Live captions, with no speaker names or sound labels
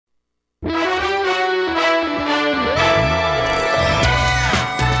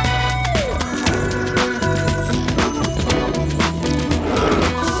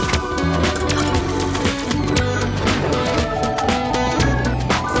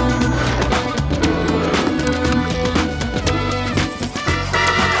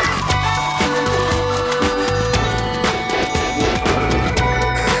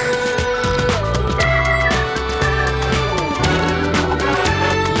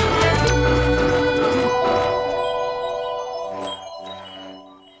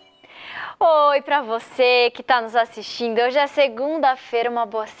oi para você que está nos assistindo. Hoje é segunda-feira, uma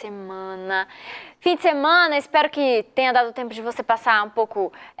boa semana. Fim de semana, espero que tenha dado tempo de você passar um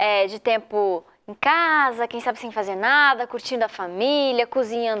pouco de tempo em casa, quem sabe sem fazer nada, curtindo a família,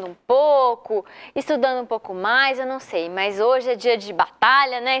 cozinhando um pouco, estudando um pouco mais, eu não sei. Mas hoje é dia de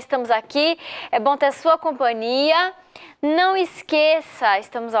batalha, né? Estamos aqui, é bom ter a sua companhia. Não esqueça,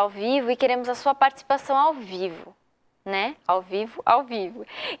 estamos ao vivo e queremos a sua participação ao vivo. Né? Ao vivo.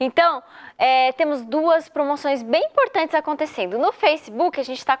 Então, temos duas promoções bem importantes acontecendo. No Facebook, a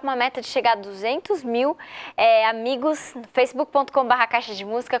gente está com uma meta de chegar a 200 mil amigos, facebook.com/, Caixa de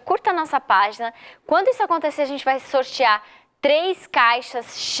Música. Curta a nossa página. Quando isso acontecer, a gente vai sortear 3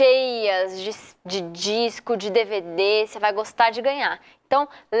 caixas cheias de disco, de DVD. Você vai gostar de ganhar. Então,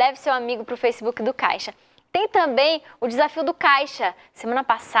 leve seu amigo para o Facebook do Caixa. Tem também o desafio do Caixa. Semana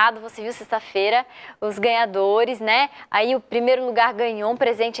passada, você viu sexta-feira, os ganhadores, né? Aí o primeiro lugar ganhou um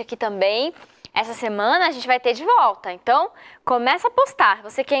presente aqui também. Essa semana a gente vai ter de volta. Então, começa a postar.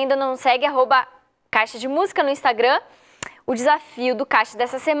 Você que ainda não segue, @Caixa de Música no Instagram. O desafio do Caixa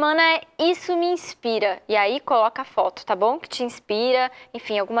dessa semana é Isso Me Inspira. E aí coloca a foto, tá bom? Que te inspira,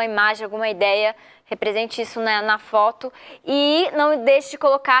 enfim, alguma imagem, alguma ideia. Represente isso na foto. E não deixe de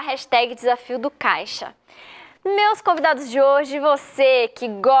colocar a hashtag Desafio do Caixa. Meus convidados de hoje, você que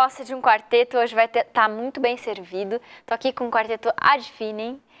gosta de um quarteto, hoje vai estar muito bem servido. Tô aqui com o quarteto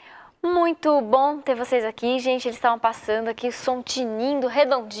Adfinem. Muito bom ter vocês aqui, gente. Eles estavam passando aqui, o som tinindo,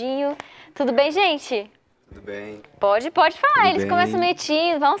 redondinho. Tudo bem, gente? Tudo bem. Pode falar, Tudo eles bem. começam meio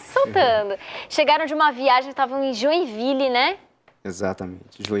tímidos, vão se soltando. Chegaram de uma viagem, estavam em Joinville, né?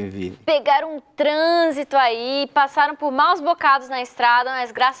 Exatamente, Joinville. Pegaram um trânsito aí, passaram por maus bocados na estrada,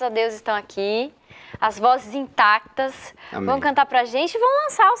 mas graças a Deus estão aqui. As vozes intactas. Amém. Vão cantar pra gente e vão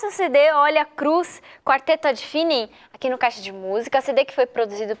lançar o seu CD, Olha a Cruz, Quarteto Adfinem, aqui no Caixa de Música. CD que foi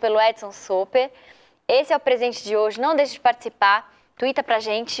produzido pelo Edson Soper. Esse é o presente de hoje, não deixe de participar. Twitta pra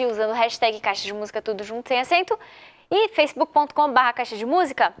gente usando o hashtag Caixa de Música, tudo junto, sem acento. E facebook.com/, Caixa de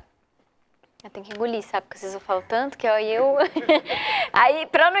Música. Eu tenho que engolir, sabe? Porque vocês falam tanto que eu... Aí,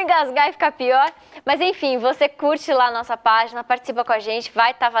 pra não engasgar e ficar pior. Mas, enfim, você curte lá a nossa página, participa com a gente.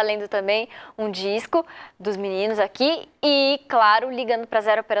 Vai estar valendo também um disco dos meninos aqui. E, claro, ligando pra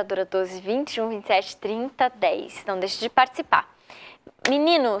 0 Operadora 12 21 27 30 10. Não deixe de participar.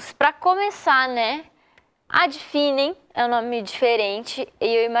 Meninos, pra começar, né? Adfinem é um nome diferente. E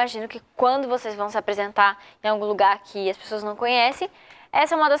eu imagino que quando vocês vão se apresentar em algum lugar que as pessoas não conhecem,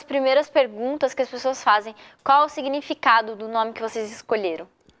 essa é uma das primeiras perguntas que as pessoas fazem. Qual o significado do nome que vocês escolheram?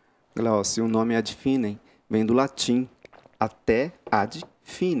 Glaucio, o nome Adfinem vem do latim até ad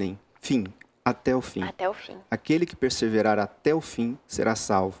finem, fim, até o fim. Até o fim. Aquele que perseverar até o fim será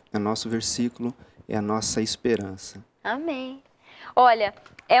salvo. É nosso versículo, é a nossa esperança. Amém. Olha,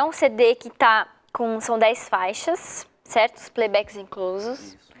 é um CD que são 10 faixas, certo? Os playbacks inclusos.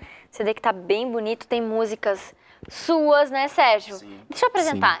 Isso. CD que tá bem bonito, tem músicas suas, né, Sérgio? Sim. Deixa eu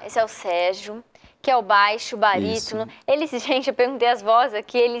apresentar. Sim. Esse é o Sérgio, que é o baixo, o barítono. Isso. Eles, gente, eu perguntei as vozes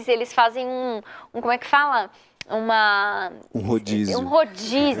aqui, eles fazem como é que fala? Um rodízio. Um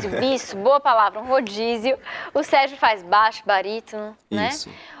rodízio, isso, boa palavra, um rodízio. O Sérgio faz baixo, barítono, né? Isso.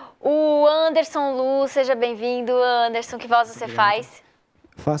 O Anderson Lu, seja bem-vindo, Anderson. Que voz você faz?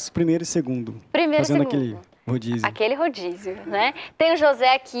 Faço primeiro e segundo. Primeiro e fazendo segundo. Aquele rodízio. Aquele rodízio, né? Tem o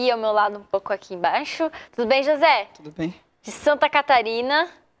José aqui ao meu lado, um pouco aqui embaixo. Tudo bem, José? Tudo bem. De Santa Catarina.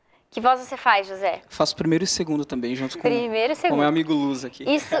 Que voz você faz, José? Faço primeiro e segundo também, junto com Primeiro e segundo. o meu amigo Luz aqui.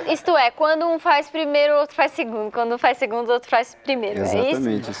 Isto é, quando um faz primeiro, o outro faz segundo. Quando um faz segundo, o outro faz primeiro.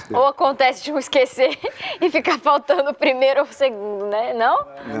 Exatamente. É isso? Ou acontece de um esquecer e ficar faltando o primeiro ou o segundo, né? Não?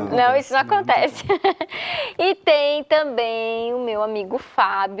 Não, isso não acontece. E tem também o meu amigo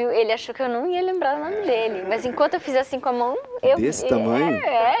Fábio. Ele achou que eu não ia lembrar o nome dele. Mas enquanto eu fiz assim com a mão... Desse tamanho?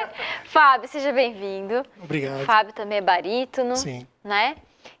 Fábio, seja bem-vindo. Obrigado. Fábio também é barítono. Sim. Né?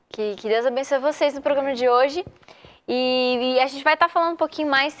 Que Deus abençoe vocês no programa de hoje. E a gente vai estar falando um pouquinho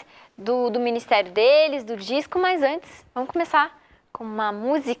mais do ministério deles, do disco, mas antes, vamos começar com uma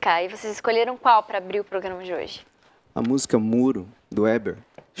música. E vocês escolheram qual para abrir o programa de hoje? A música Muro, do Eber.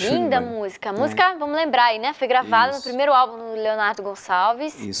 Linda música. Música, vamos lembrar aí, né? Foi gravada no primeiro álbum do Leonardo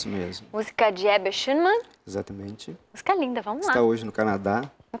Gonçalves. Isso mesmo. Música de Eber Schumann. Exatamente. Música linda, vamos lá. Está hoje no Canadá.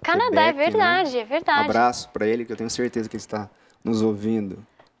 No Canadá, é Quebec, verdade, né? é verdade. Um abraço para ele, que eu tenho certeza que ele está nos ouvindo.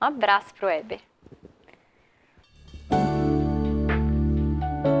 Um abraço pro Eber.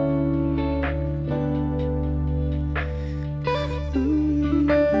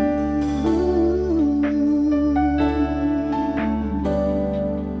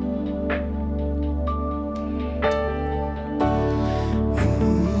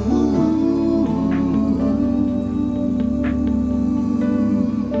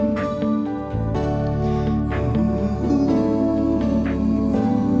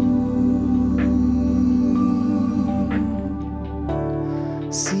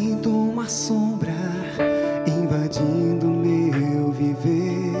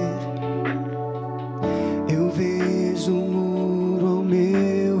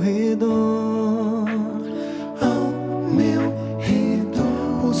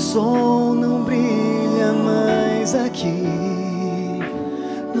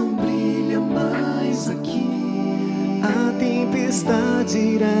 tempestade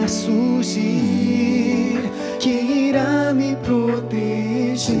irá surgir, quem irá me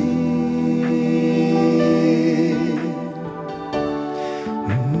proteger?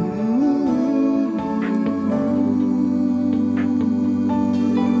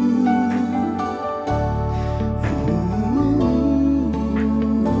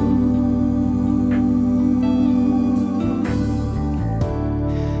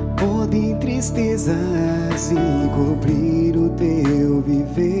 Podem tristezas encobrir o teu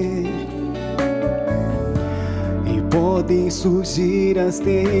viver, e podem surgir as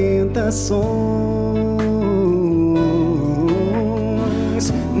tentações.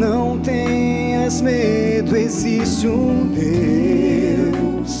 Não tenhas medo, existe um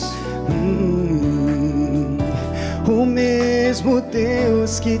Deus, o mesmo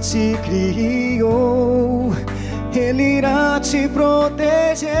Deus que te criou, Ele irá te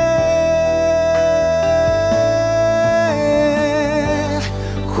proteger.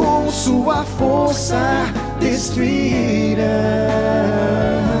 Com sua força destruirá,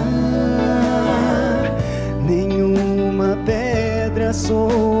 nenhuma pedra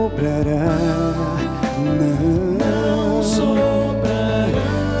sobrará, não sobrará.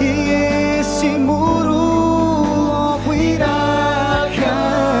 E este muro logo irá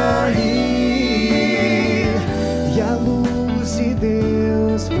cair, e a luz de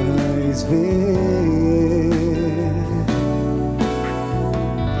Deus vais ver.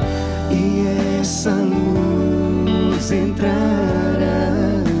 E essa luz entrará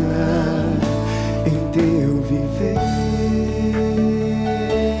em teu viver.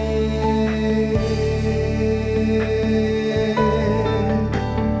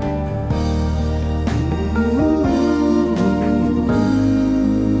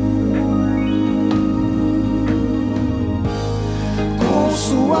 Com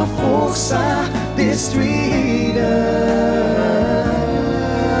sua força destruirá,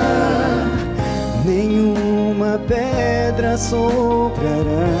 nenhuma pedra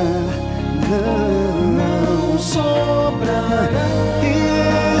sobrará, não sobrará. E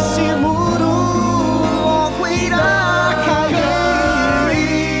este muro logo irá cair,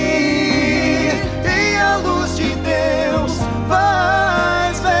 e a luz de Deus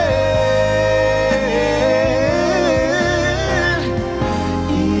vais ver.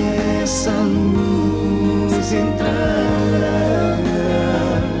 E essa luz entrará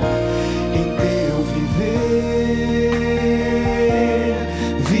em teu viver,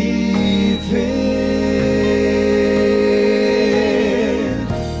 viver.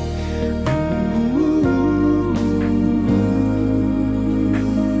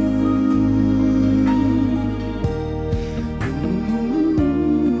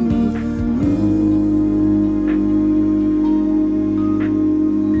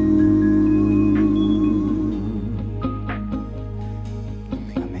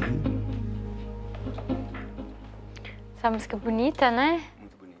 Amém. Essa música é bonita, né?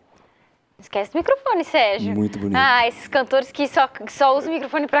 Muito bonito. Esquece do microfone, Sérgio. Muito bonito. Ah, esses cantores que só usam o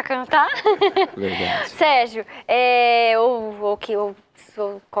microfone para cantar. Verdade. Sérgio, ou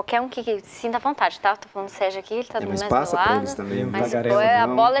qualquer um que sinta vontade, tá? Tô falando do Sérgio aqui, ele tá do Mas mesmo passa pra lado. eles também. Um Mas tagarela,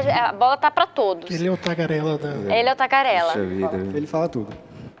 a bola tá para todos. Ele é o tagarela da... Ele é o tagarela. Puxa vida. Ele fala tudo.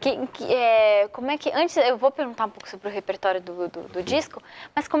 Como é que... Antes, eu vou perguntar um pouco sobre o repertório do disco,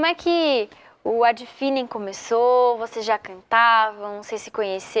 mas como é que o Adfinem começou? Vocês já cantavam? Vocês se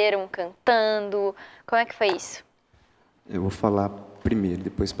conheceram cantando? Como é que foi isso? Eu vou falar primeiro,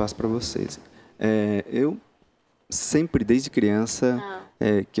 depois passo para vocês. Eu sempre, desde criança,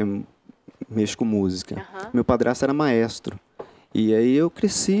 que eu mexo com música. Meu padrasto era maestro. E aí eu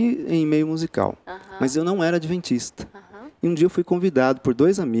cresci em meio musical. Mas eu não era adventista. E um dia eu fui convidado por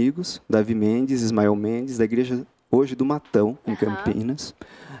dois amigos, Davi Mendes e Ismael Mendes, da igreja hoje do Matão, em Campinas,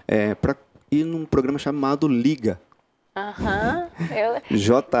 para ir num programa chamado Liga.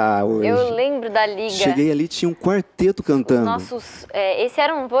 J.A. hoje. Eu lembro da Liga. Cheguei ali, tinha um quarteto cantando. Esse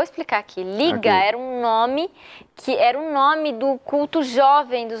era vou explicar aqui. Liga era um nome do culto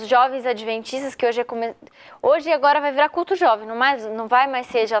jovem, dos jovens adventistas, que hoje agora vai virar culto jovem, não vai mais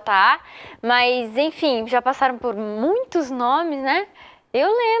ser J.A., mas enfim, já passaram por muitos nomes, né? Eu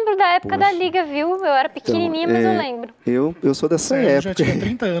lembro da época da Liga, viu? Eu era pequenininha, mas eu lembro. Eu sou dessa Eu época. já tinha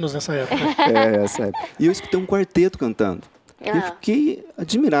 30 anos nessa época. Essa época. E eu escutei um quarteto cantando. Eu fiquei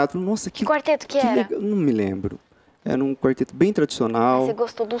admirado. Nossa, Que quarteto que era? legal. Não me lembro. Era um quarteto bem tradicional. Você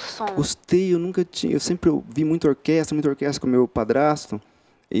gostou do som? Gostei, eu sempre ouvi muita orquestra com meu padrasto.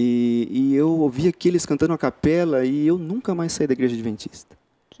 E eu ouvi aqueles cantando a capela e eu nunca mais saí da igreja adventista.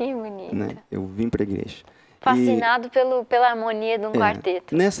 Que bonito. Né? Eu vim para a igreja. Fascinado pela harmonia de um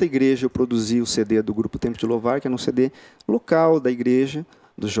quarteto. Nessa igreja eu produzi o CD do Grupo Tempo de Louvar, que era um CD local da igreja,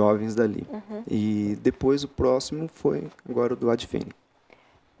 dos jovens dali. E depois o próximo foi agora o do Adfinem.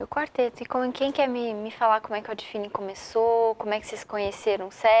 O quarteto. E quem quer me falar como é que o Adfinem começou? Como é que vocês conheceram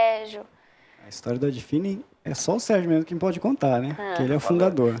o Sérgio? A história do Adfinem é só o Sérgio mesmo quem pode contar, né? Porque ele é o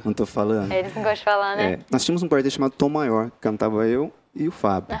fundador. Não tô falando? Eles não gostam de falar, né? Nós tínhamos um quarteto chamado Tom Maior, que cantava eu e o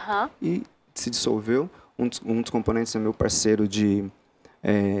Fábio. E se dissolveu. Um dos componentes é meu parceiro de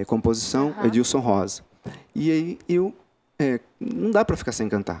composição, Edilson Rosa. E aí não dá para ficar sem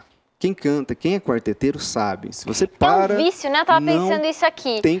cantar. Quem canta, quem é quarteteiro sabe. Se você para, é um vício, né? Eu tava pensando isso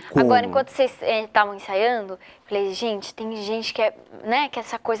aqui. Tem como. Agora, enquanto vocês estavam ensaiando, falei, gente, tem gente que que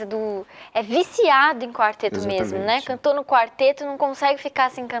essa coisa é viciado em quarteto. Exatamente. Mesmo, né? Cantou no quarteto, não consegue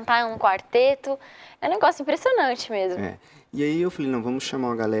ficar sem cantar em um quarteto. É um negócio impressionante mesmo. E aí eu falei, não, vamos chamar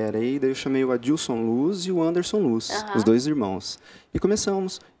uma galera aí. Daí eu chamei o Adilson Luz e o Anderson Luz, os dois irmãos. E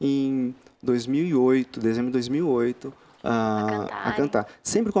começamos em 2008, dezembro de 2008, a cantar.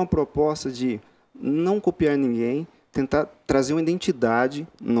 Sempre com a proposta de não copiar ninguém, tentar trazer uma identidade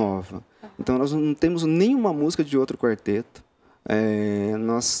nova. Então nós não temos nenhuma música de outro quarteto.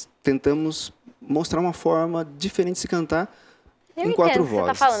 Nós tentamos mostrar uma forma diferente de se cantar em quatro vozes.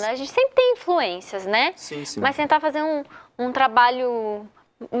 Você está falando, a gente sempre tem influências, né? Sim, sim. Mas tentar fazer um trabalho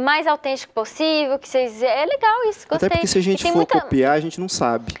mais autêntico possível, que vocês... É legal isso, gostei. Até porque se a gente for copiar, a gente não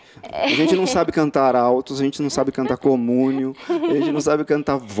sabe. A gente não sabe cantar altos, a gente não sabe cantar comúnio, a gente não sabe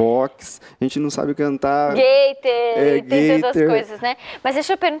cantar vox, a gente não sabe cantar... Gaiter, tem tantas coisas, né? Mas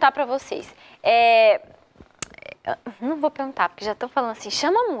deixa eu perguntar para vocês. Não vou perguntar, porque já estão falando assim,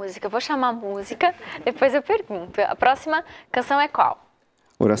 chama a música. Eu vou chamar a música, depois eu pergunto. A próxima canção é qual?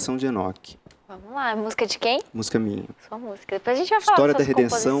 Oração de Enoque. Vamos lá, música de quem? Música minha. Sua música. Depois a gente vai falar História da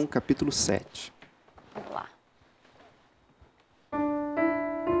Redenção, capítulo 7. Vamos lá.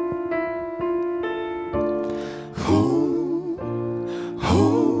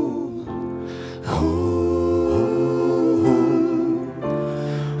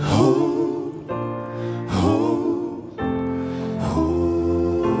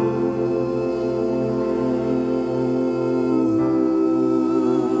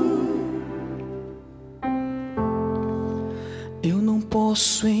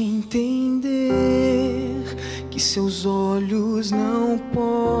 Posso entender que seus olhos não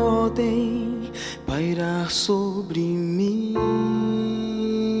podem pairar sobre mim.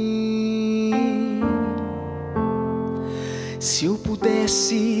 Se eu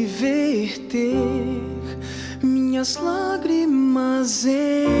pudesse verter minhas lágrimas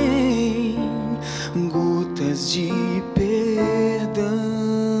em gotas de perdão,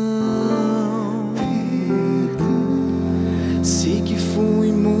 sei que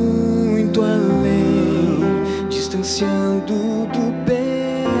fui muito além, distanciando do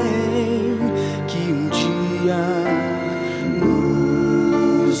bem que um dia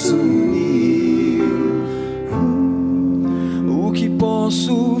nos uniu. O que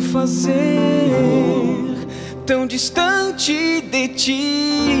posso fazer tão distante de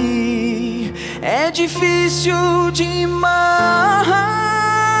ti? É difícil demais.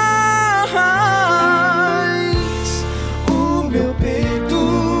 Meu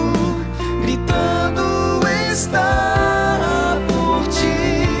peito gritando está por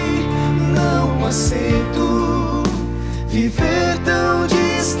ti. Não aceito viver tão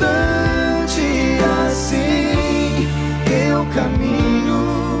distante assim. Eu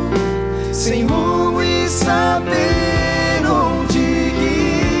caminho sem rumo e saber onde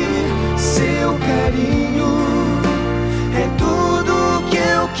ir. Seu carinho é tudo que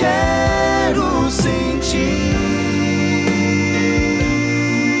eu quero sentir.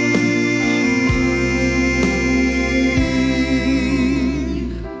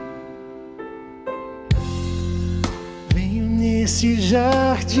 Nesse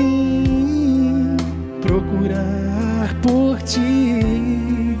jardim procurar por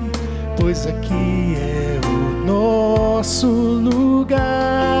ti, pois aqui é o nosso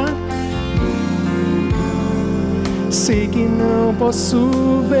lugar. Sei que não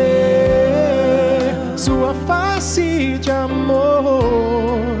posso ver sua face de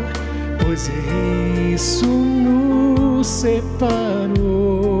amor, pois isso nos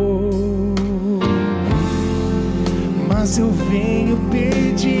separou. Mas eu venho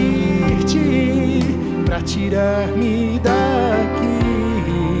pedir-te pra tirar-me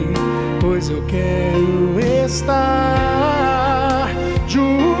daqui, pois eu quero estar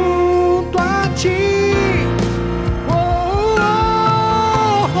junto a ti. Oh,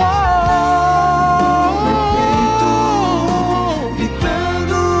 oh, oh, oh. Meu peito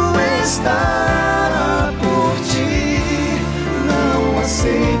gritando está por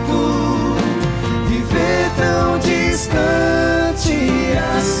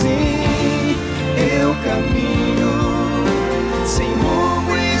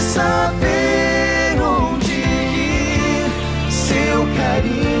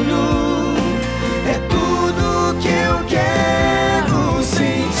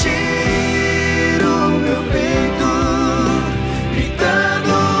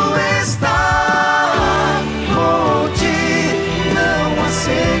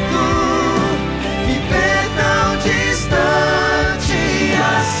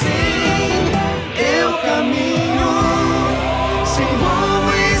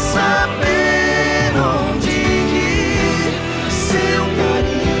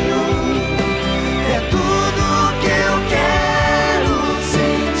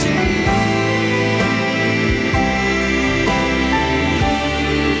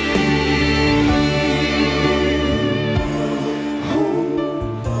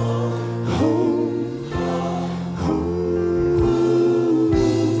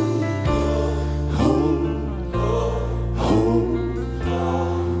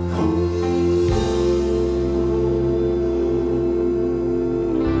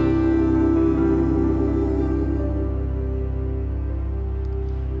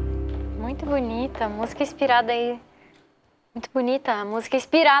muito bonita. Música inspirada aí. Muito bonita. A música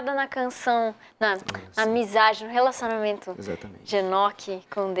inspirada na canção, na amizade, no relacionamento Exatamente. de Enoque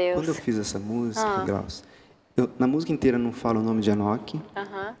com Deus. Quando eu fiz essa música, Glaucio, na música inteira não falo o nome de Enoque,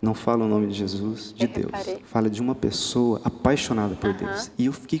 não falo o nome de Jesus, de Deus. Reparei. Fala de uma pessoa apaixonada por Deus. E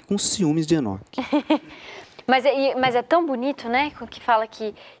eu fiquei com ciúmes de Enoque. Mas é tão bonito, né? Que fala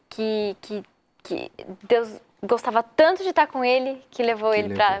que Deus gostava tanto de estar com ele que levou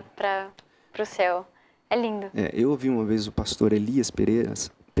ele para o céu. É lindo. Eu ouvi uma vez o pastor Elias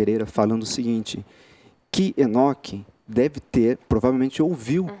Pereira falando o seguinte, que Enoque deve ter, provavelmente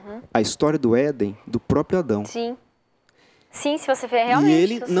ouviu a história do Éden do próprio Adão. Sim. Sim, se você ver realmente. E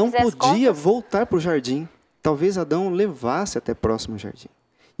ele não podia voltar para o jardim. Talvez Adão levasse até próximo ao jardim.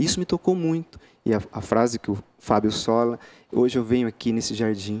 Isso me tocou muito. E a frase que o Fábio Sola, hoje eu venho aqui nesse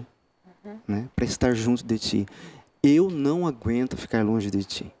jardim, né, para estar junto de ti. Eu não aguento ficar longe de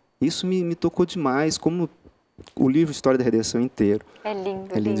ti. Isso me tocou demais, como o livro História da Redenção inteiro. É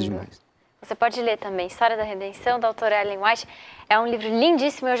lindo, é lindo demais. Você pode ler também História da Redenção, da autora Ellen White. É um livro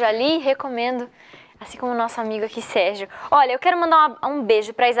lindíssimo, eu já li e recomendo, assim como o nosso amigo aqui, Sérgio. Olha, eu quero mandar um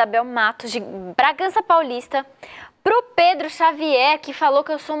beijo para Isabel Matos, de Bragança Paulista, pro Pedro Xavier, que falou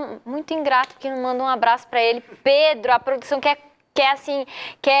que eu sou muito ingrato, que não manda um abraço para ele. Pedro, a produção quer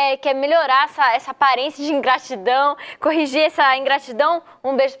melhorar essa aparência de ingratidão, corrigir essa ingratidão.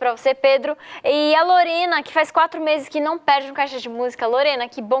 Um beijo pra você, Pedro. E a Lorena, que faz 4 meses que não perde um Caixa de Música. Lorena,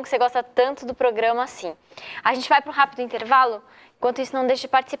 que bom que você gosta tanto do programa assim. A gente vai para um rápido intervalo. Enquanto isso, não deixe de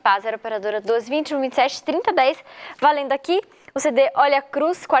participar. 0 operadora 12 21 27 30 10. Valendo aqui o CD Olha a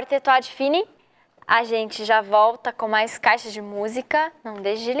Cruz, Quarteto Adfinem. A gente já volta com mais Caixa de Música. Não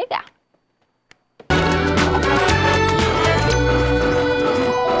deixe de ligar.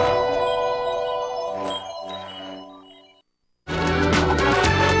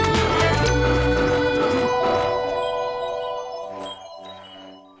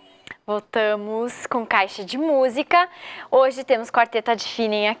 Voltamos com Caixa de Música. Hoje temos Quarteto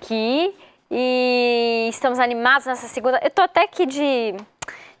Adfinem aqui e estamos animados nessa segunda. Eu tô até aqui de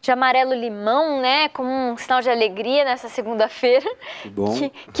amarelo limão, né? Como um sinal de alegria nessa segunda-feira. Que bom.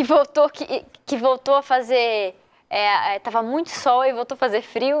 Que voltou a fazer. Tava muito sol e voltou a fazer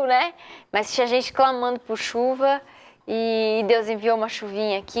frio, né? Mas tinha gente clamando por chuva e Deus enviou uma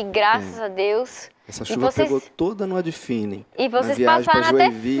chuvinha aqui, graças a Deus. Essa chuva pegou toda no Adfinem. E vocês passaram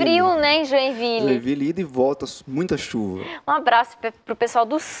até frio, né, em Joinville? Joinville, ida e volta, muita chuva. Um abraço para o pessoal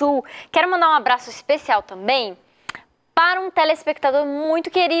do Sul. Quero mandar um abraço especial também para um telespectador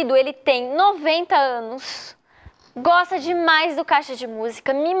muito querido. Ele tem 90 anos, gosta demais do Caixa de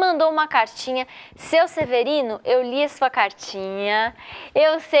Música, me mandou uma cartinha. Seu Severino, eu li a sua cartinha,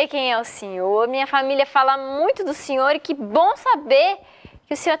 eu sei quem é o senhor, minha família fala muito do senhor e que bom saber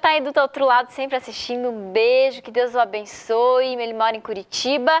que o senhor está aí do outro lado sempre assistindo. Um beijo, que Deus o abençoe. Ele mora em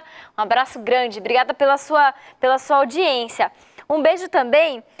Curitiba. Um abraço grande. Obrigada pela sua audiência. Um beijo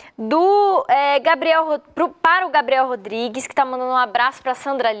também para o Gabriel Rodrigues, que está mandando um abraço para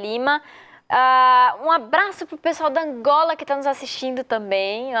Sandra Lima. Um abraço para o pessoal da Angola que está nos assistindo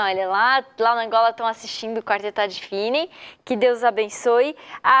também. Olha, lá na Angola estão assistindo o Quarteto Adfinem. Que Deus os abençoe.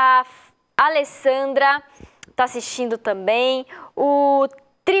 A Alessandra está assistindo também. O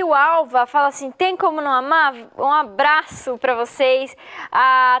Trio Alva fala assim, tem como não amar? Um abraço para vocês.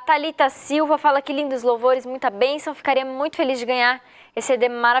 A Thalita Silva fala que lindos louvores, muita bênção. Ficaria muito feliz de ganhar esse CD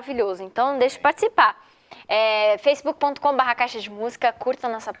maravilhoso. Então, não deixe de participar. facebook.com/Caixa de Música, curta a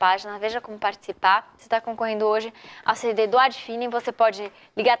nossa página, veja como participar. Você está concorrendo hoje ao CD do Adfinem. Você pode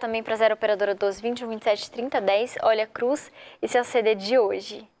ligar também para 0 operadora 12 21 27 30 10. Olha a Cruz, esse é o CD de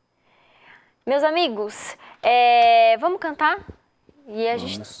hoje. Meus amigos, vamos cantar?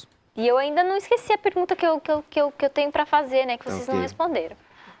 E eu ainda não esqueci a pergunta que eu tenho para fazer, né? Que vocês não responderam.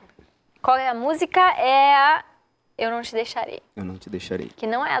 Qual é a música? É a Eu Não Te Deixarei. Eu Não Te Deixarei. Que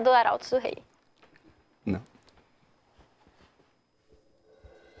não é a do Arautos do Rei. Não.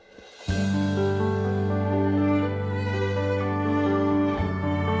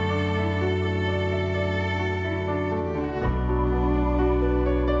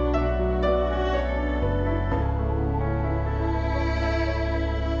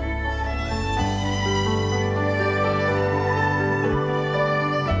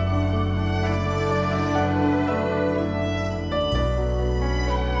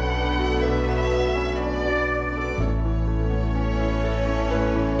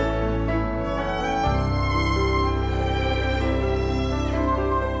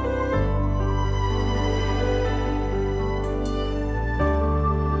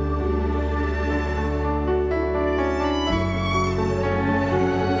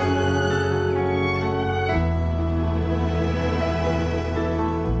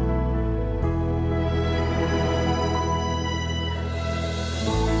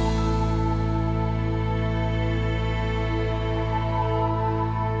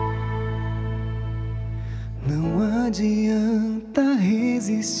 Não adianta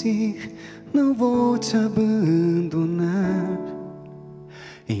resistir, não vou te abandonar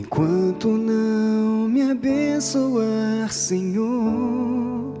enquanto não me abençoar,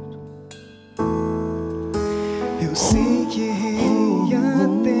 Senhor. Eu sei que errei,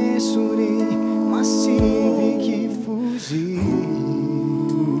 até chorei, mas tive que fugir.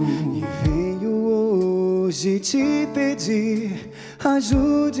 E venho hoje te pedir,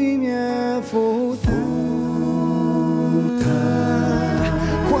 ajude-me a voltar.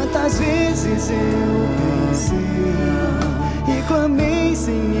 Quantas vezes eu pensei e clamei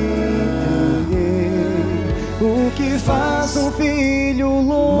sem entender o que faz um filho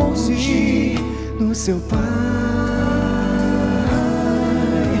longe do seu pai.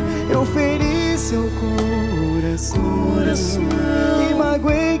 Eu feri seu coração e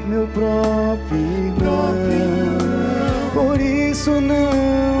magoei meu próprio irmão. Por isso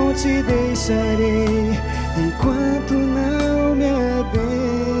não te deixarei enquanto não me abençoar.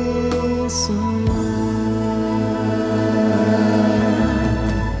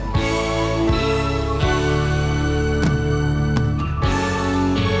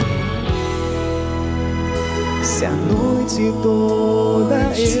 Se a noite toda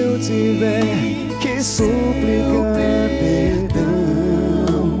eu tiver que suplicar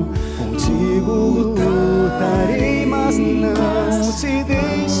perdão, contigo lutarei, mas não te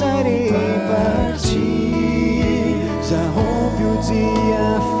deixarei partir. Já rompe o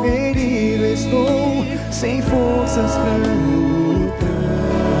dia ferido, estou sem forças pra lutar,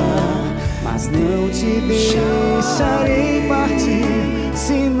 mas não te deixarei partir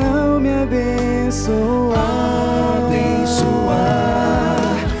se não me abençoar.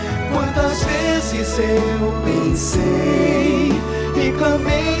 Quantas vezes eu pensei e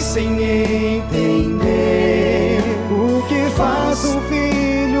clamei sem entender o que faz um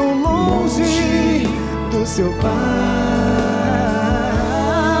filho longe do seu pai.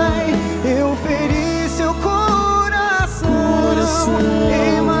 Eu feri seu coração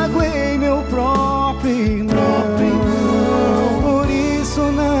e magoei meu próprio irmão. Por isso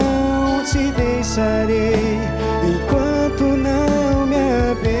não te deixarei enquanto não me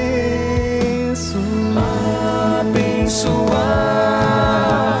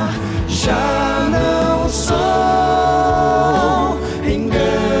abençoar. Já não sou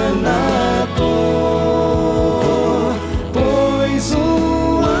enganador, pois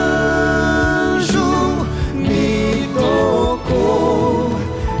um anjo me tocou.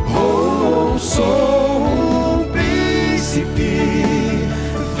 Oh, sou um príncipe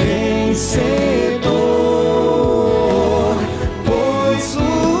vencedor, pois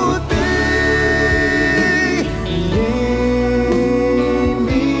lutei e ele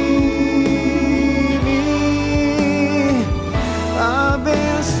me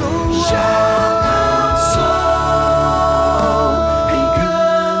abençoou. Já não sou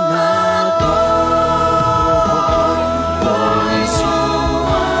enganador, pois um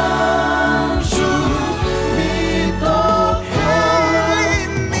anjo me tocou.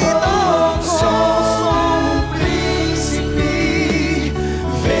 Sou um príncipe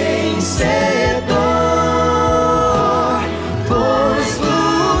vencedor, pois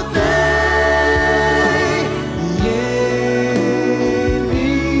lutei e ele me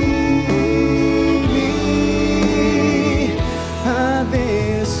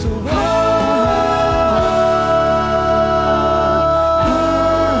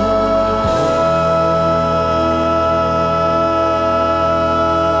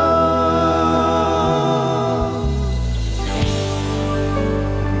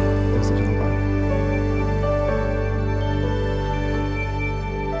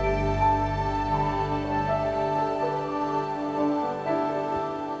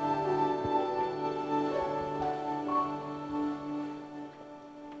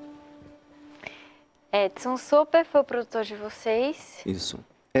Edson Soper foi o produtor de vocês. Isso.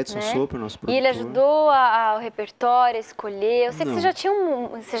 Edson Né? Soper, nosso E produtor. ele ajudou ao repertório, a escolher. Eu sei que Não.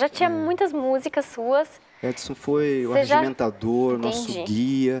 você já tinha muitas músicas suas. Edson foi o Você já- arregimentador, nosso Entendi.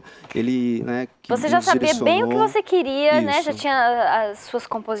 guia. Ele, né, que Você já nos sabia bem o que direcionou. você queria, né? Isso. Já tinha as suas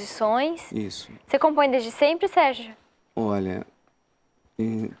composições. Isso. Você compõe desde sempre, Sérgio? Olha,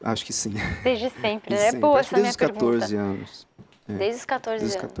 acho que sim. Desde sempre, né? É Sempre. boa Acho que essa minha desde os 14 pergunta. anos. Desde os 14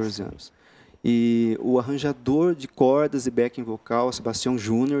 Desde os anos. 14 anos. E o arranjador de cordas e backing vocal, Sebastião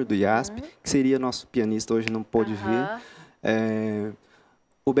Júnior, do IASP, que seria nosso pianista, hoje não pôde vir.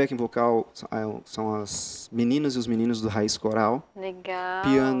 O backing vocal são as meninas e os meninos do Raiz Coral. Legal.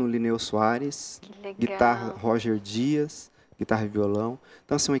 Piano, Lineu Soares. Que legal. Guitarra, Roger Dias. Guitarra e violão.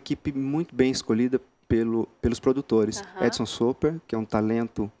 Então, assim, uma equipe muito bem escolhida pelos produtores. Edson Soper, que é um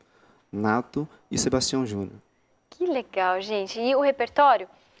talento Nato e Sebastião Júnior. Que legal, gente. E o repertório?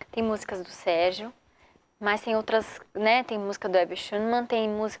 Tem músicas do Sérgio, mas tem outras, né? Tem música do Herbert Schumann, tem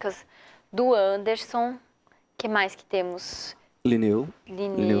músicas do Anderson. Que mais que temos? Lineu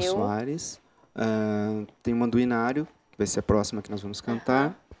Soares. Tem uma do Inário, que vai ser a próxima que nós vamos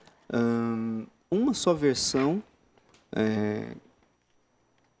cantar. Uma só versão,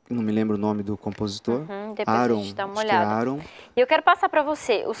 não me lembro o nome do compositor. Depois Aaron, a gente dá uma acho que é olhada. Aaron. E eu quero passar para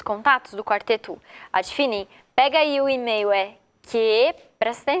você os contatos do Quarteto Adfinem. Pega aí o e-mail,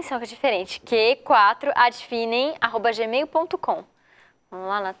 presta atenção que é diferente, q4adfinem@gmail.com. Vamos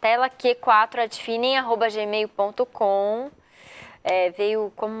lá na tela, q4adfinem@gmail.com.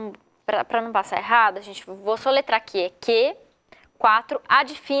 Veio como, para não passar errado, vou soletrar aqui,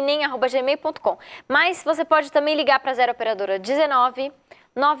 q4adfinem@gmail.com. Mas você pode também ligar para a 0 operadora 19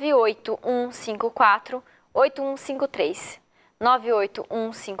 98154 8153.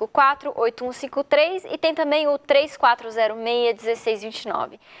 98154-8153 e tem também o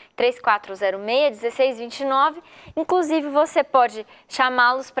 3406-1629. 3406-1629. Inclusive, você pode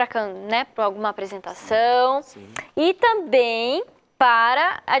chamá-los para alguma apresentação. Sim. E também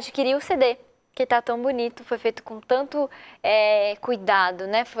para adquirir o CD, que está tão bonito, foi feito com tanto cuidado,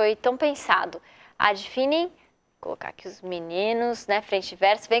 né? Foi tão pensado. Adfinem. Vou colocar aqui os meninos, né? Frente e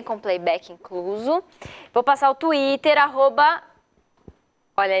verso, vem com playback incluso. Vou passar o Twitter,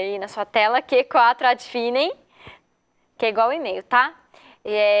 olha aí na sua tela, Q4Adfinem, que é igual o e-mail, tá?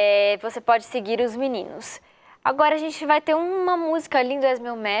 Você pode seguir os meninos. Agora a gente vai ter uma música linda, És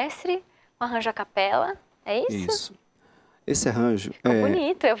Meu Mestre, um arranjo a capela, é isso? Isso. Esse arranjo... Ficou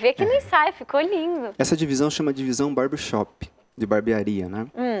bonito, eu vi aqui no ensaio, ficou lindo. Essa divisão chama divisão barbershop, de barbearia, né?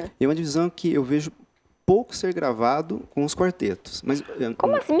 E é uma divisão que eu vejo pouco ser gravado com os quartetos. Mas,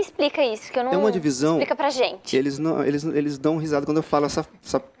 como assim? Me explica isso, que eu não... É uma divisão... Explica pra gente. Eles dão risada quando eu falo essa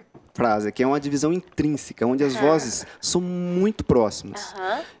frase, que é uma divisão intrínseca, onde as vozes são muito próximas.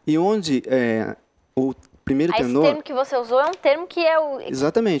 E onde o primeiro tenor... Esse termo que você usou é um termo que é o...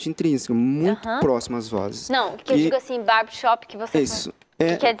 Exatamente, intrínseco, muito próximo às vozes. Não, que eu digo assim, barbershop, que você... Isso.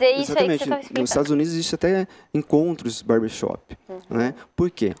 Que quer dizer isso aí que você está explicando. Nos Estados Unidos existe até encontros barbershop, né?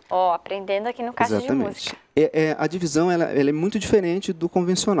 Por quê? Aprendendo aqui no Caixa de Música. A divisão ela é muito diferente do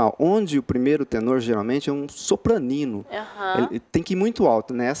convencional, onde o primeiro tenor geralmente é um sopranino. Ele tem que ir muito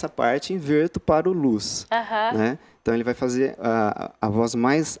alto. Nessa parte, inverto para o luz. Né? Então, ele vai fazer a voz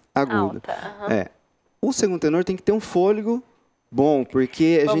mais aguda. O segundo tenor tem que ter um fôlego bom,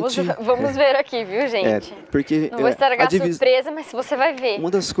 porque Vamos ver aqui, viu, gente? Porque não vou estragar a surpresa, mas você vai ver. Uma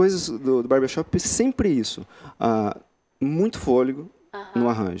das coisas do barbershop é sempre isso. Muito fôlego no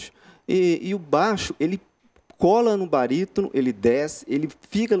arranjo. E o baixo, ele cola no barítono, ele desce, ele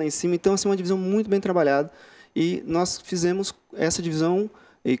fica lá em cima. Então, assim, é uma divisão muito bem trabalhada. E nós fizemos essa divisão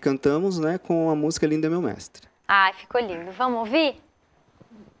e cantamos, né, com a música Linda é Meu Mestre. Ai, ficou lindo. Vamos ouvir?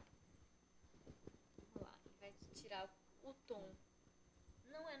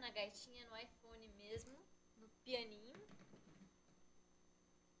 Gaitinha no iPhone mesmo, no pianinho.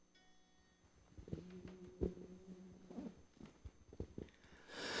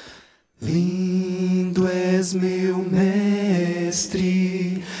 Lindo és meu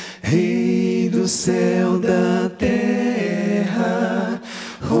mestre, rei do céu da terra,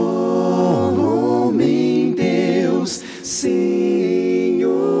 homem Deus, Senhor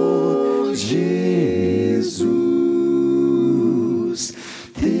Jesus.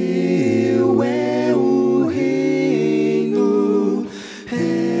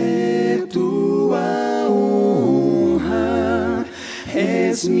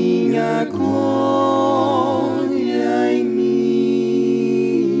 Minha glória e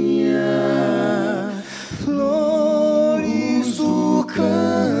minha flores do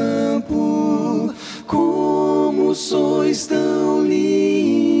campo, como sois tão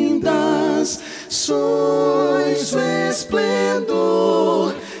lindas, sois o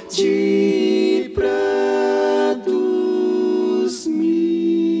esplendor de prados mil.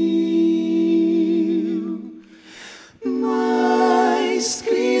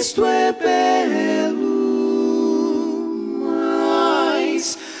 Cristo é belo,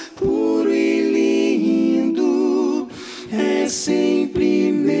 mais puro e lindo, é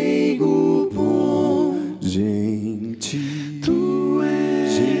sempre meigo bom. Gente, tu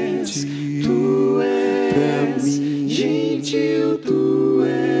és pra mim, gentil tu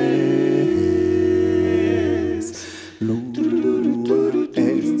és.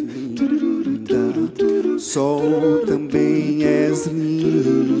 Sol também és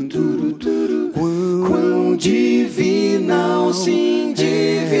lindo, quão divinal, sim,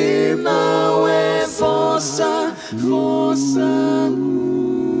 divinal é vossa luz.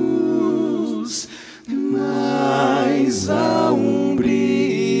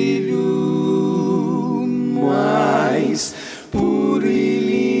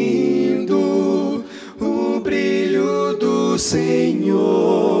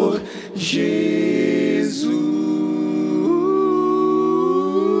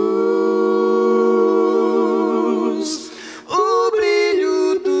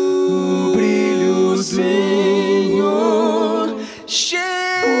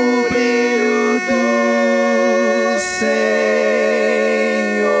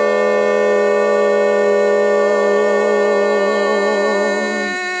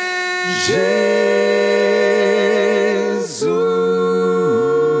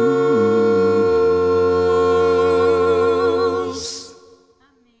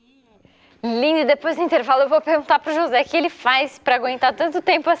 depois do intervalo eu vou perguntar pro José o que ele faz para aguentar tanto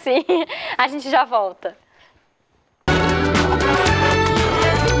tempo assim. A gente já volta.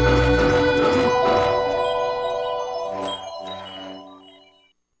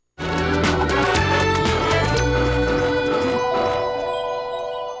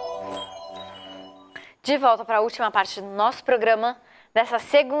 De volta para a última parte do nosso programa dessa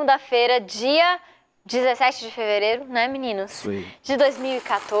segunda-feira, dia 17 de fevereiro, né, meninos? Sim. De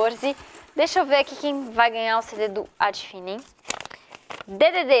 2014. Deixa eu ver aqui quem vai ganhar o CD do Adfinem.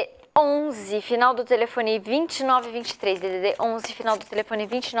 DDD 11, final do telefone 2923. DDD 11, final do telefone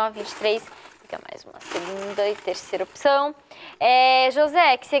 2923. Fica mais uma segunda e terceira opção.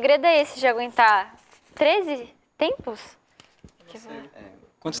 José, que segredo é esse de aguentar 13 tempos?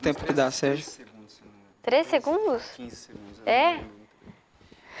 Quanto tempo que dá, Sérgio? 3 segundos? 15 segundos. É?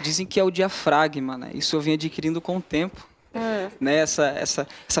 Dizem que é o diafragma, né? Isso eu venho adquirindo com o tempo. Né? Essa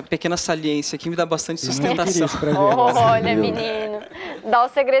pequena saliência aqui me dá bastante sustentação. Olha, menino, dá o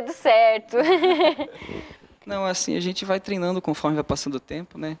segredo certo. Não, assim, a gente vai treinando conforme vai passando o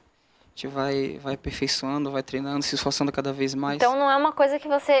tempo, né? A gente vai aperfeiçoando, vai treinando, se esforçando cada vez mais. Então não é uma coisa que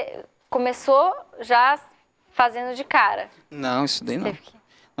você começou já fazendo de cara. Não, isso daí não. Teve que...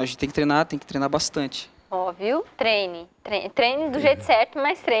 A gente tem que treinar bastante. Ó, viu? Treine do jeito certo,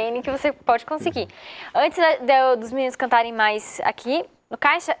 mas treine que você pode conseguir. Antes dos meninos cantarem mais aqui no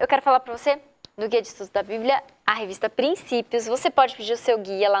Caixa, eu quero falar pra você do Guia de Estudos da Bíblia, a revista Princípios. Você pode pedir o seu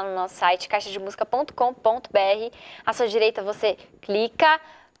guia lá no nosso site, caixademusica.com.br. À sua direita você clica,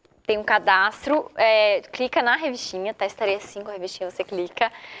 tem um cadastro, clica na revistinha, tá? Estaria assim com a revistinha, você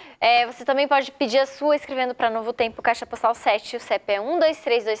clica. Você também pode pedir a sua escrevendo para Novo Tempo, Caixa Postal 7, o CEP é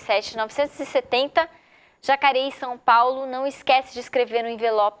 12327-970, Jacareí, São Paulo. Não esquece de escrever no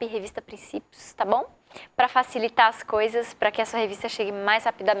envelope Revista Princípios, tá bom? Para facilitar as coisas, para que a sua revista chegue mais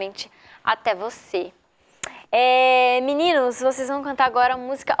rapidamente até você. Meninos, vocês vão cantar agora a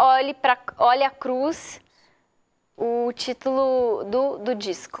música Olhe a Cruz, o título do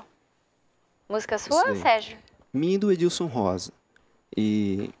disco. Música sua, Sérgio? Minha e do Edilson Rosa.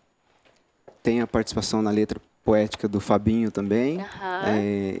 E tem a participação na letra poética do Fabinho também.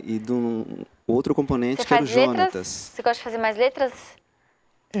 E do outro componente que era o Jonatas. Você gosta de fazer mais letras?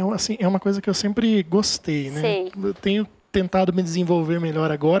 É uma coisa que eu sempre gostei, né? Sei. Eu tenho tentado me desenvolver melhor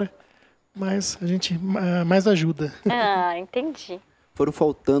agora, mas a gente mais ajuda. Ah, entendi. Foram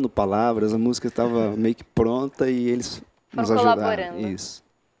faltando palavras, a música estava meio que pronta e eles nos ajudaram. Colaborando. Isso.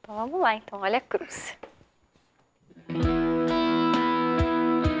 Então vamos lá, então. Olha a cruz.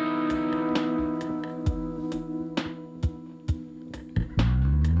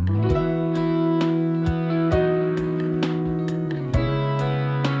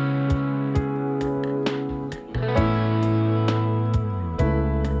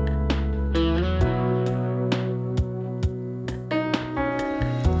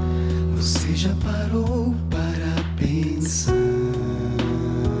 Você já parou para pensar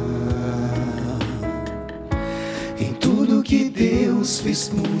em tudo que Deus fez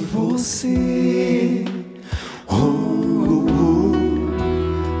por você?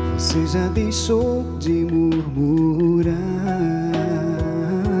 Você já deixou de murmurar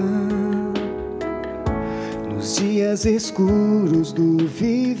nos dias escuros do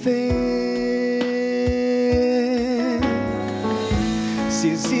viver? Se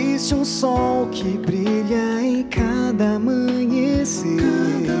existe um sol que brilha em cada amanhecer,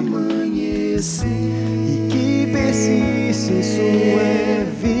 e que persiste em sua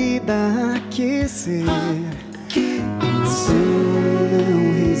vida aquecer, então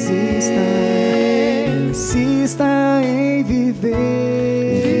não resista, insista em viver.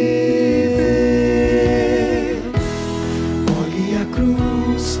 Olhe a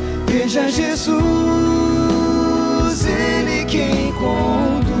cruz, veja Jesus, Ele quem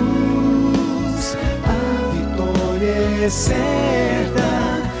conduz, a vitória é certa.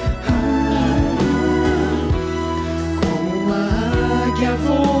 Como a águia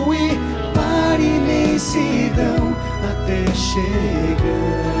voe para a imensidão, até chegar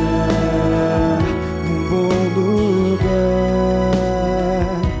num bom lugar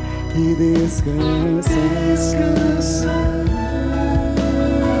e descansar.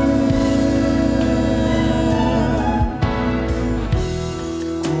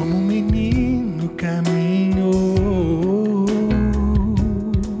 Como um menino caminhou,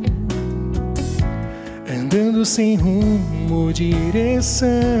 andando sem rumo ou direção,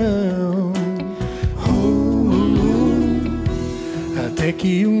 até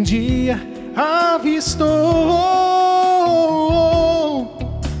que um dia avistou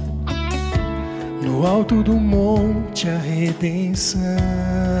no alto do monte a redenção.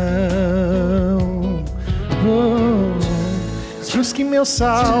 Cruz que meu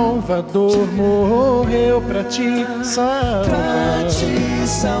Salvador morreu pra te salvar.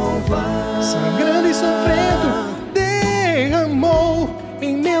 Sangrando e sofrendo, derramou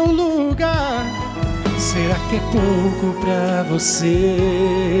em meu lugar. Será que é pouco pra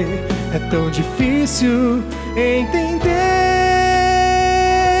você? É tão difícil entender.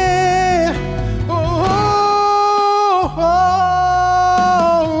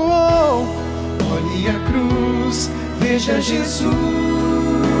 Olhe a cruz, veja Jesus,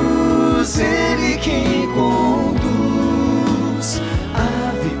 Ele quem conduz.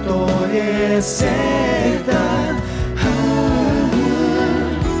 A vitória é certa.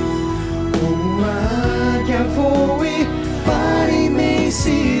 Como a águia voe para a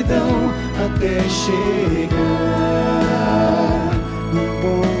imensidão até chegar num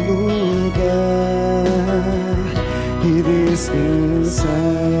bom lugar e descansar.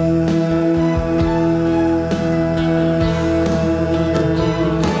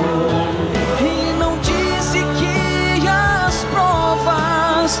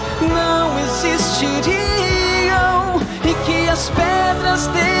 As pedras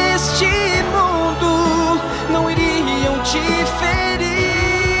deste mundo não iriam te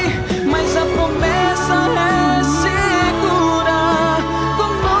ferir, mas a promessa é segura,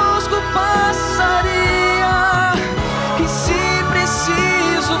 conosco passaria, e se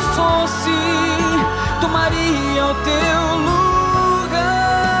preciso fosse, tomaria o teu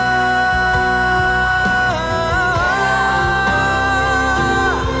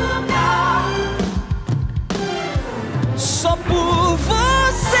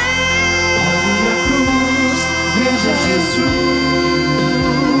Jesus,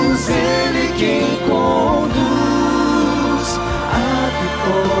 Ele quem conduz. A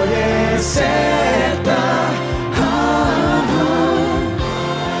vitória é certa.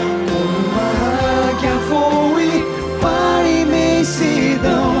 Como uma águia voe para a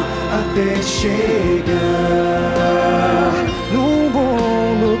imensidão até chegar num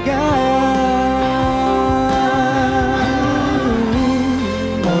bom lugar.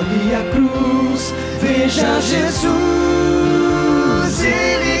 Olhe a cruz, veja Jesus,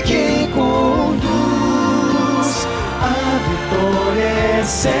 Ele quem conduz. A vitória é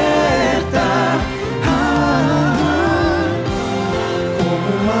certa.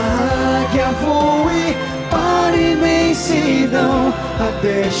 Como uma águia voe para a imensidão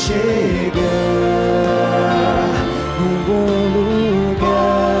até chegar num bom lugar,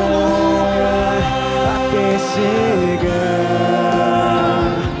 até chegar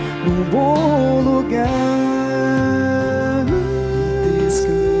num bom lugar.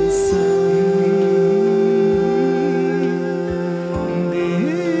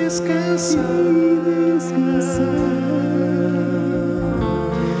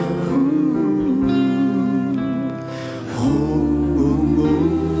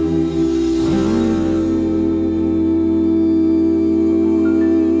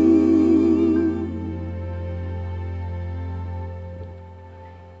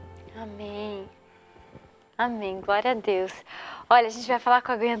 Amém. Amém. Glória a Deus. Olha, a gente vai falar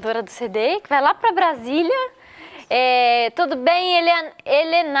com a ganhadora do CD, que vai lá para Brasília. Tudo bem,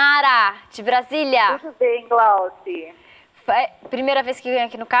 Helenara, de Brasília? Tudo bem, Glauci. Primeira vez que ganha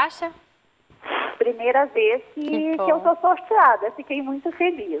aqui no Caixa? Primeira vez que eu sou sorteada. Fiquei muito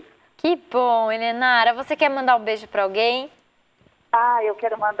feliz. Que bom, Helenara. Você quer mandar um beijo para alguém? Eu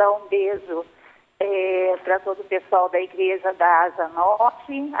quero mandar um beijo para todo o pessoal da igreja da Asa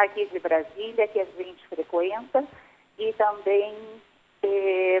Norte, aqui de Brasília, que a gente frequenta, e também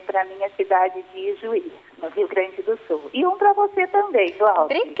para a minha cidade de Juiz, no Rio Grande do Sul. E um para você também, Glaucia.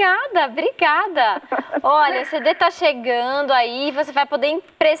 Obrigada, obrigada. Olha, o CD tá chegando aí, você vai poder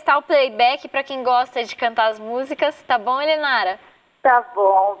emprestar o playback para quem gosta de cantar as músicas, tá bom, Helenara? Tá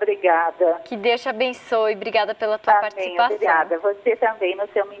bom, obrigada. Que Deus te abençoe, obrigada pela tua participação. Obrigada, você também no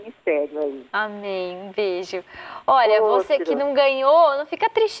seu ministério aí. Amém, um beijo. Olha, você que não ganhou, não fica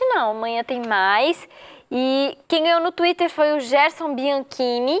triste não, amanhã tem mais. E quem ganhou no Twitter foi o Gerson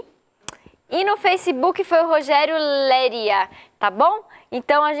Bianchini e no Facebook foi o Rogério Leria, tá bom?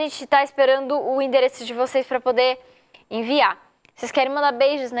 Então a gente tá esperando o endereço de vocês para poder enviar. Vocês querem mandar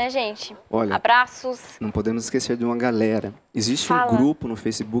beijos, né, gente? Olha, abraços. Não podemos esquecer de uma galera. Existe um grupo no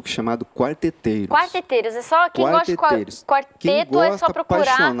Facebook chamado Quarteteiros. Quarteteiros, é só quem gosta de quarteto, quem gosta, é só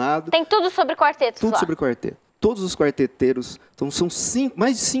procurar. Tem tudo sobre quarteto. Tudo sobre quarteto. Todos os quarteteiros, então são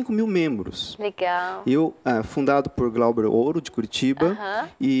mais de 5 mil membros. Legal. Fundado por Glauber Ouro, de Curitiba,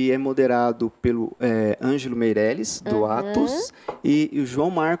 e é moderado pelo Ângelo Meirelles, do Atos, e o João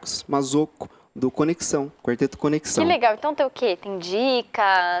Marcos Mazzocco, do Conexão, Quarteto Conexão. Que legal. Então tem o quê? Tem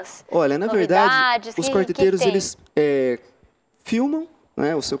dicas? Olha, na verdade, novidades? os Que quarteteiros, tem? eles filmam,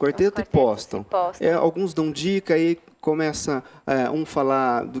 né, o seu quarteto e postam. Alguns dão dica, aí começa um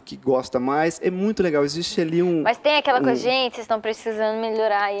falar do que gosta mais. É muito legal. Existe ali um... Mas tem aquela coisa, gente, vocês estão precisando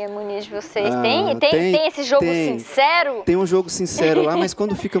melhorar aí a harmonia de vocês. Tem esse jogo sincero? Tem um jogo sincero lá, mas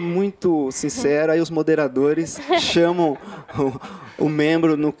quando fica muito sincero, aí os moderadores chamam o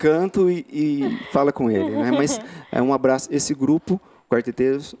membro no canto e fala com ele, né? Mas um abraço. Esse grupo,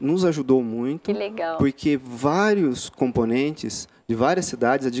 Quarteteiros, nos ajudou muito. Que legal. Porque vários componentes de várias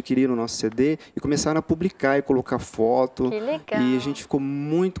cidades adquiriram o nosso CD e começaram a publicar e colocar foto. Que legal. E a gente ficou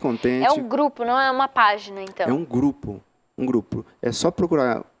muito contente. É um grupo, não é uma página, então? É um grupo. É só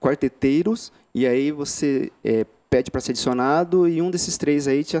procurar Quarteteiros e aí você pede para ser adicionado e um desses 3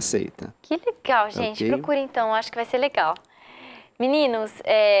 aí te aceita. Que legal, gente. Okay. Procure então, acho que vai ser legal. Meninos,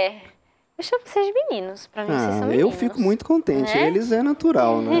 eu chamo vocês de meninos, pra mim vocês são meninos. Eu fico muito contente, né? Eles é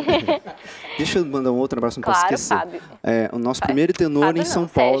natural, né? Deixa eu mandar um outro abraço, não posso esquecer. Fábio. O nosso primeiro tenor Fábio em São não,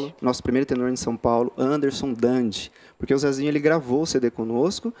 Paulo, Sérgio. nosso primeiro tenor em São Paulo, Anderson Dandy, porque o Zezinho ele gravou o CD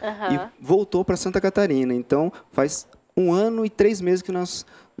conosco e voltou para Santa Catarina, então faz 1 ano e 3 meses que nós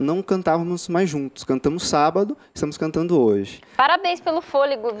não cantávamos mais juntos. Cantamos sábado, estamos cantando hoje. Parabéns pelo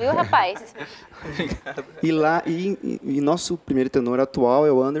fôlego, viu, rapaz? Obrigado. E nosso primeiro tenor atual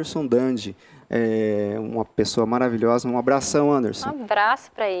é o Anderson Dandy. Uma pessoa maravilhosa. Um abração, Anderson. Um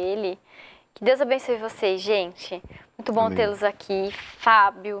abraço para ele. Que Deus abençoe vocês, gente. Muito bom tê-los aqui.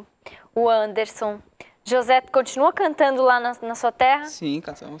 Fábio, o Anderson. José, continua cantando lá na sua terra? Sim,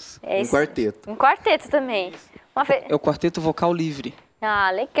 cantamos. Em quarteto. Em quarteto também. É o quarteto vocal livre.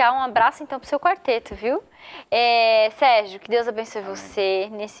 Ah, legal. Um abraço, então, pro seu quarteto, viu? Sérgio, que Deus abençoe você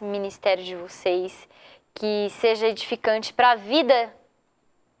nesse ministério de vocês. Que seja edificante para a vida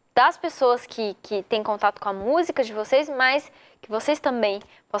das pessoas que têm contato com a música de vocês, mas que vocês também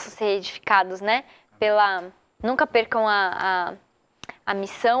possam ser edificados, né? Nunca percam a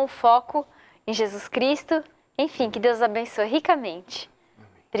missão, o foco em Jesus Cristo. Enfim, que Deus abençoe ricamente.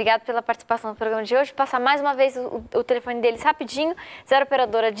 Obrigada pela participação no programa de hoje. Vou passar mais uma vez o telefone deles rapidinho. 0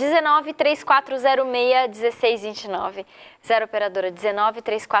 operadora 19 3406 1629. 0 operadora 19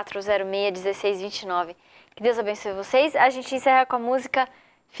 3406 1629. Que Deus abençoe vocês. A gente encerra com a música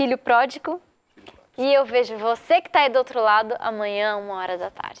Filho Pródigo. E eu vejo você que está aí do outro lado amanhã,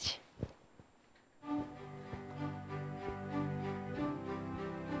 13h.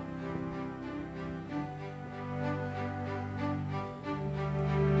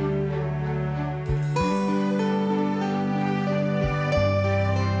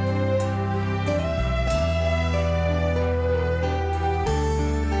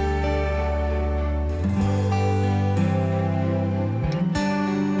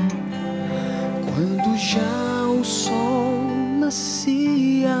 Quando já o sol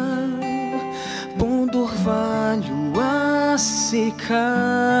nascia, pondo orvalho a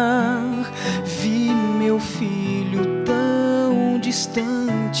secar, vi meu filho tão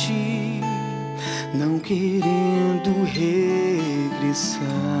distante, não querendo regressar.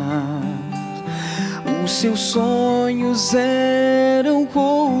 Os seus sonhos eram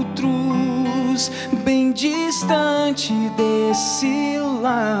outros, bem distante desse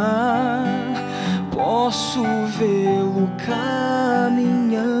lar. Posso vê-lo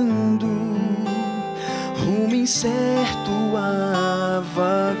caminhando, rumo incerto a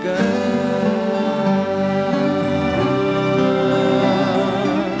vagar.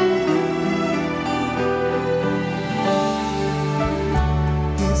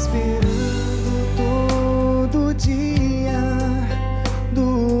 Esperando todo dia,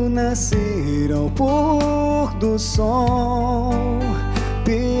 do nascer ao pôr do sol,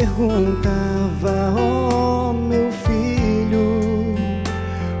 perguntava, ó meu filho,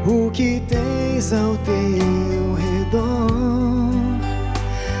 o que tens ao teu redor,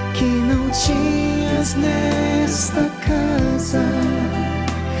 que não tinhas nesta casa,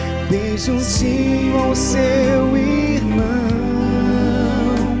 bem juntinho ao seu irmão,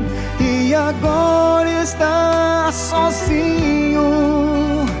 e agora está sozinho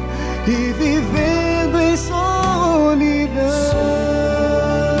e vivendo em solidão.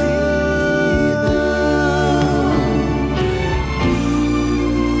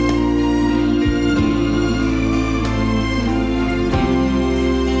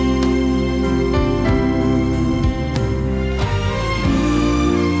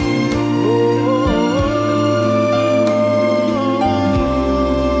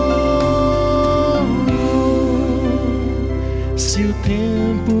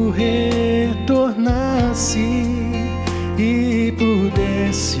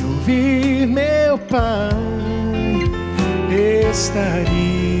 Pai,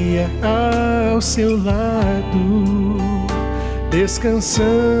 estaria ao seu lado,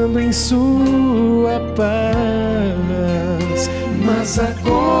 descansando em sua paz. Mas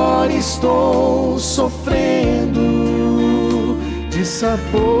agora estou sofrendo de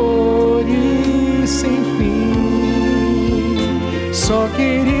sabores sem fim. Só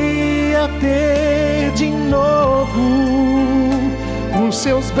queria ter de novo os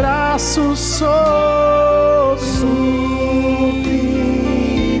seus braços sobre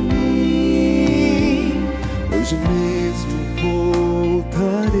mim. Hoje mesmo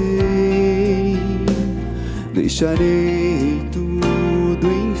voltarei, deixarei tudo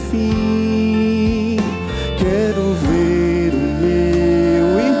enfim. Quero ver o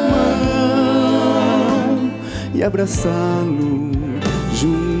meu irmão e abraçá-lo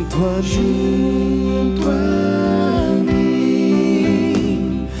junto a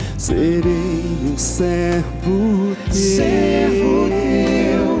mim. Serei um servo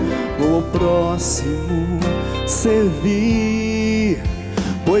teu, vou próximo servir,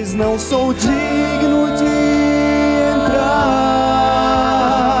 pois não sou digno de entrar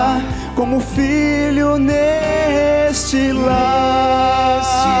como filho